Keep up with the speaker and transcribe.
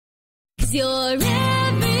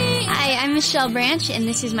Hi, I'm Michelle Branch, and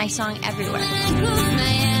this is my song Everywhere.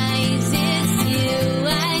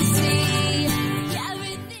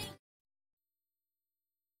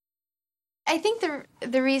 I think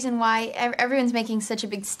the reason why everyone's making such a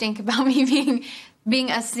big stink about me being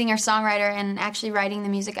a singer-songwriter and actually writing the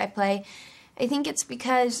music I play, I think it's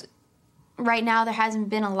because right now there hasn't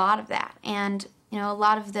been a lot of that. And, you know, a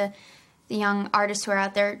lot of the young artists who are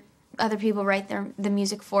out there, other people write the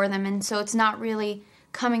music for them, and so it's not really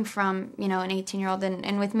coming from, you know, an 18-year-old.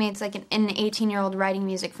 And with me, it's like an 18-year-old writing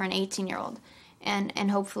music for an 18-year-old. And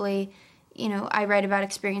hopefully, you know, I write about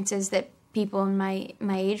experiences that people in my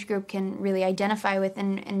age group can really identify with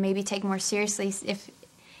and maybe take more seriously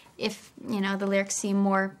if you know, the lyrics seem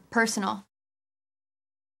more personal.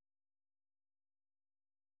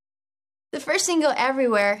 The first single,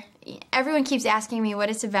 Everywhere, everyone keeps asking me what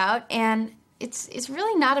it's about, and it's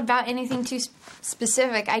really not about anything too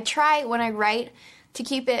specific. I try when I write to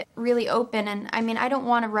keep it really open, and I mean, I don't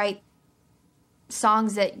want to write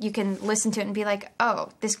songs that you can listen to it and be like, oh,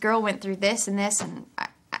 this girl went through this and this, and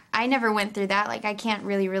I never went through that. Like, I can't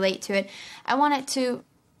really relate to it. I want it to,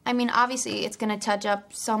 I mean, obviously it's going to touch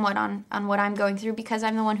up somewhat on what I'm going through because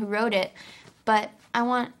I'm the one who wrote it, but I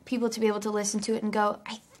want people to be able to listen to it and go,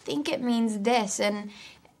 I think it means this, and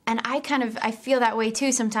I feel that way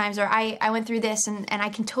too sometimes, or I went through this, and I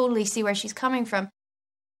can totally see where she's coming from.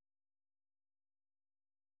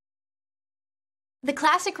 The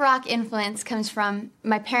classic rock influence comes from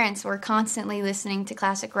my parents were constantly listening to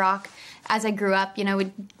classic rock as I grew up. You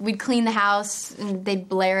know, we'd clean the house and they'd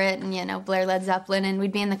blare it, and, you know, blare Led Zeppelin, and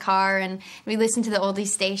we'd be in the car and we'd listen to the oldies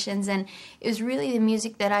stations, and it was really the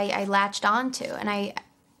music that I latched onto, and I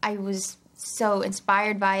was so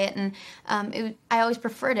inspired by it, and I always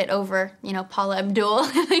preferred it over, you know, Paula Abdul,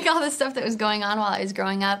 like all the stuff that was going on while I was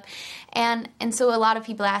growing up. And so a lot of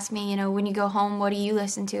people ask me, you know, when you go home, what do you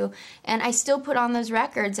listen to? And I still put on those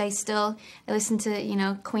records. I listen to, you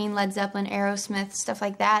know, Queen, Led Zeppelin, Aerosmith, stuff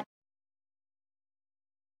like that.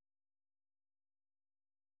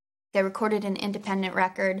 I recorded an independent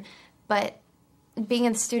record, but being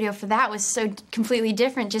in the studio for that was so completely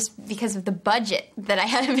different just because of the budget that I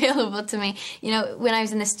had available to me. You know, when I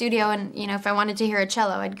was in the studio and, you know, if I wanted to hear a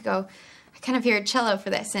cello, I'd go, I kind of hear a cello for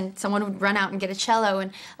this, and someone would run out and get a cello,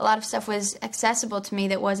 and a lot of stuff was accessible to me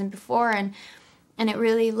that wasn't before, and it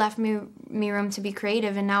really left me room to be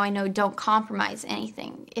creative, and now I know don't compromise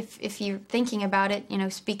anything. If you're thinking about it, you know,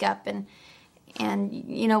 speak up, and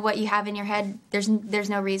you know what you have in your head, there's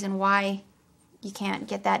no reason why you can't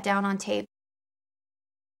get that down on tape.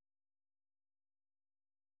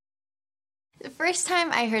 The first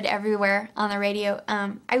time I heard Everywhere on the radio,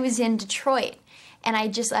 I was in Detroit, and I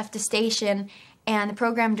just left the station, and the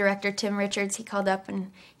program director, Tim Richards, he called up,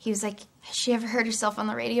 and he was like, has she ever heard herself on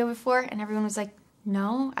the radio before? And everyone was like,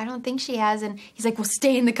 no, I don't think she has. And he's like, well,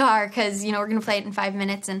 stay in the car, because, you know, we're going to play it in 5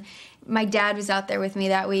 minutes. And my dad was out there with me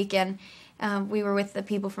that week, and we were with the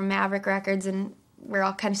people from Maverick Records, and we're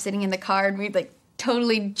all kind of sitting in the car, and we like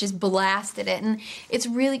totally just blasted it. And it's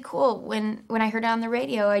really cool. When I heard it on the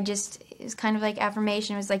radio, it was kind of like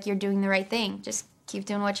affirmation. It was like, you're doing the right thing. Just keep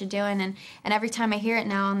doing what you're doing. And every time I hear it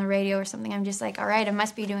now on the radio or something, I'm just like, all right, I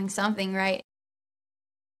must be doing something right.